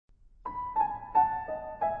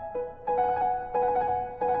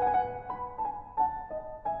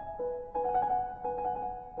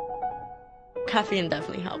caffeine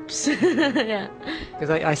definitely helps. Yeah. Because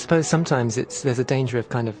I suppose sometimes there's a danger of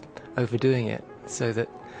kind of overdoing it, so that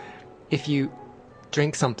if you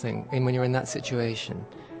drink something and when you're in that situation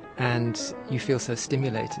and you feel so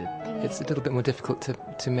stimulated, it's a little bit more difficult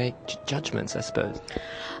to make judgments, I suppose.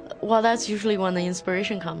 Well, that's usually when the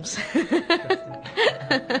inspiration comes.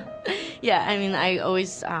 Yeah, I mean, I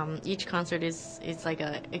always each concert is like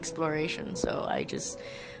a exploration. So I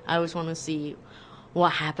always want to see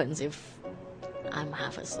what happens if I'm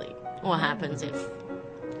half asleep. What happens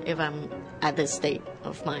if I'm at this state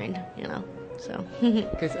of mind, you know? So.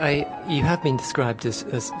 Because you have been described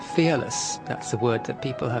as fearless. That's the word that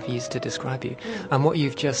people have used to describe you. And what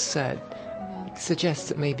you've just said suggests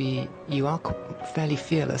that maybe you are fairly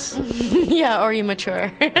fearless. Yeah, or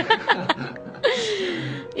immature.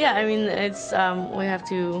 Yeah, I mean, it's we have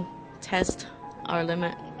to test our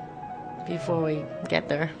limit before we get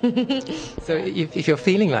there. So if you're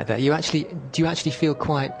feeling like that, do you actually feel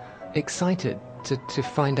quite excited to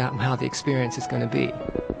find out how the experience is going to be?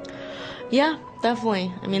 Yeah, definitely.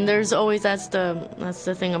 I mean, there's always that's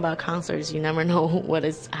the thing about concerts. You never know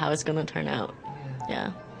how it's going to turn out.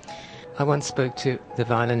 Yeah. I once spoke to the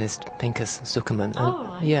violinist Pinchas Zuckerman,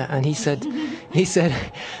 and he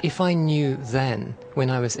said, if I knew then, when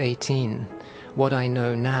I was 18, what I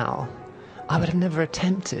know now, I would have never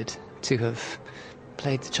attempted to have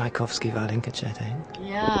played the Tchaikovsky violin concerto.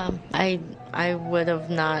 Yeah, I would have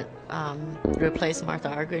not replaced Martha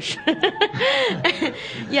Argerich.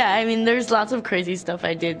 Yeah, I mean, there's lots of crazy stuff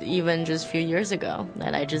I did even just a few years ago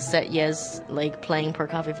that I just said yes, like playing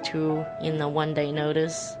Prokofiev 2 in a one-day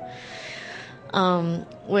notice.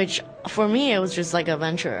 Which for me it was just like a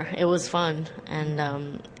venture. It was fun,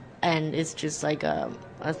 and it's just like a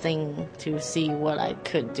thing to see what I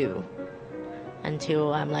could do.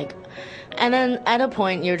 Until I'm like, and then at a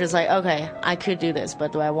point you're just like, okay, I could do this,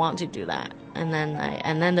 but do I want to do that? And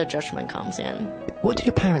then the judgment comes in. What did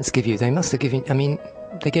your parents give you? They must have given. I mean,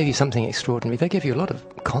 they gave you something extraordinary. They gave you a lot of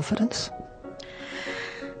confidence.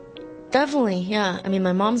 Definitely, yeah. I mean,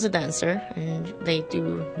 my mom's a dancer, and they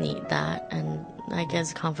do need that. And I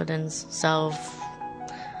guess confidence, I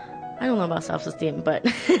don't know about self-esteem, but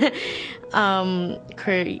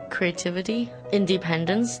creativity,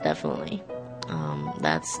 independence, definitely.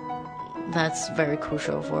 That's very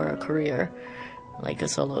crucial for a career, like a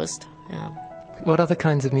soloist. Yeah. What other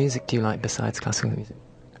kinds of music do you like besides classical music?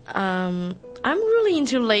 I'm really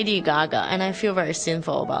into Lady Gaga, and I feel very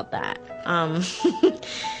sinful about that.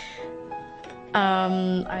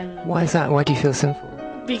 Why is that? Why do you feel sinful?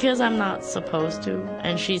 Because I'm not supposed to,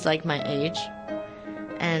 and she's like my age,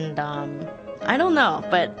 and I don't know,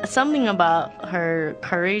 but something about her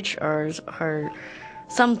courage or her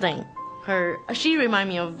something. She reminds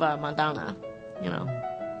me of Madonna, you know,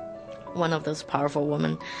 one of those powerful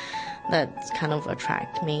women that kind of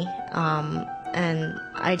attract me. And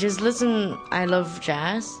I just listen. I love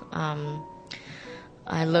jazz.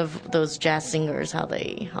 I love those jazz singers, how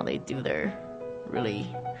they do their really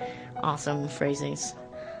awesome phrasings.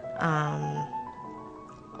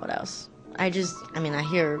 What else? I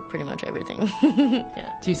hear pretty much everything.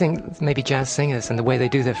 Yeah. Do you think maybe jazz singers and the way they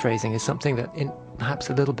do their phrasing is something that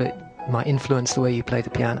perhaps a little bit might influence the way you play the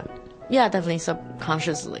piano? Yeah, definitely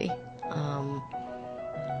subconsciously.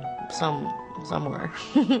 Somewhere.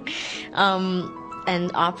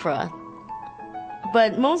 And opera.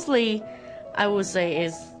 But mostly, I would say,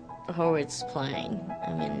 is Horowitz playing.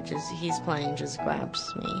 I mean, his playing just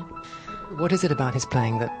grabs me. What is it about his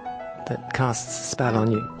playing that casts a spell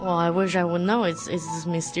on you? Well, I wish I would know. It's this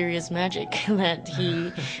mysterious magic that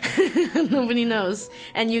nobody knows,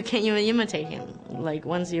 and you can't even imitate him. Like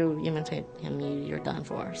once you imitate him, you're done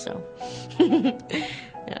for. So,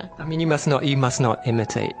 yeah. I mean, you must not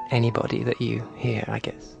imitate anybody that you hear, I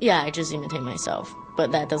guess. Yeah, I just imitate myself,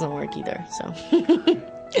 but that doesn't work either. So.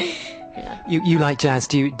 Yeah. You like jazz?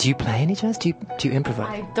 Do you play any jazz? Do you improvise?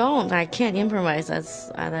 I don't. I can't improvise.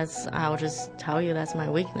 That's. I'll just tell you that's my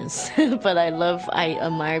weakness. But I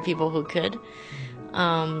admire people who could,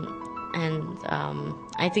 and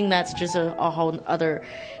I think that's just a whole other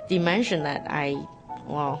dimension that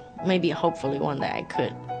maybe hopefully one day I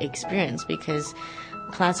could experience, because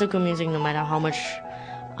classical music, no matter how much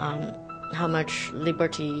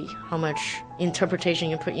liberty, how much interpretation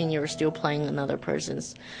you put in, you're still playing another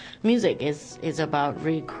person's music. Is about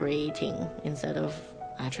recreating instead of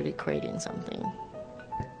actually creating something.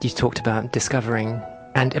 You talked about discovering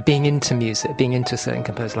and being into music, being into a certain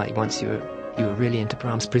composer. Like once you were really into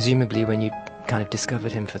Brahms, presumably when you kind of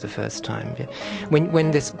discovered him for the first time. Yeah.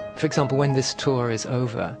 When this tour is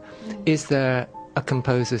over, is there a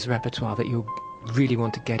composer's repertoire that you really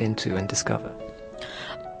want to get into and discover?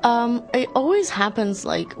 It always happens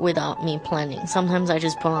like without me planning. Sometimes I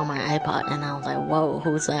just put on my iPod and I was like, whoa,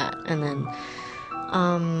 who's that? And then,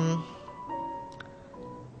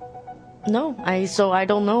 no, I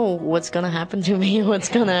don't know what's gonna happen to me, what's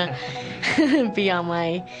gonna be on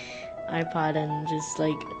my iPod and just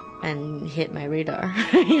like, and hit my radar,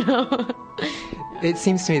 you know? It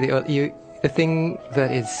seems to me that the thing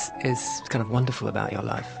that is kind of wonderful about your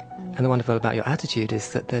life and the wonderful about your attitude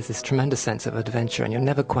is that there's this tremendous sense of adventure and you're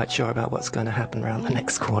never quite sure about what's going to happen around the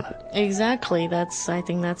next corner. Exactly. I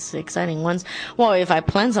think that's exciting. Well, if I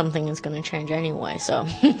plan something, it's going to change anyway, so.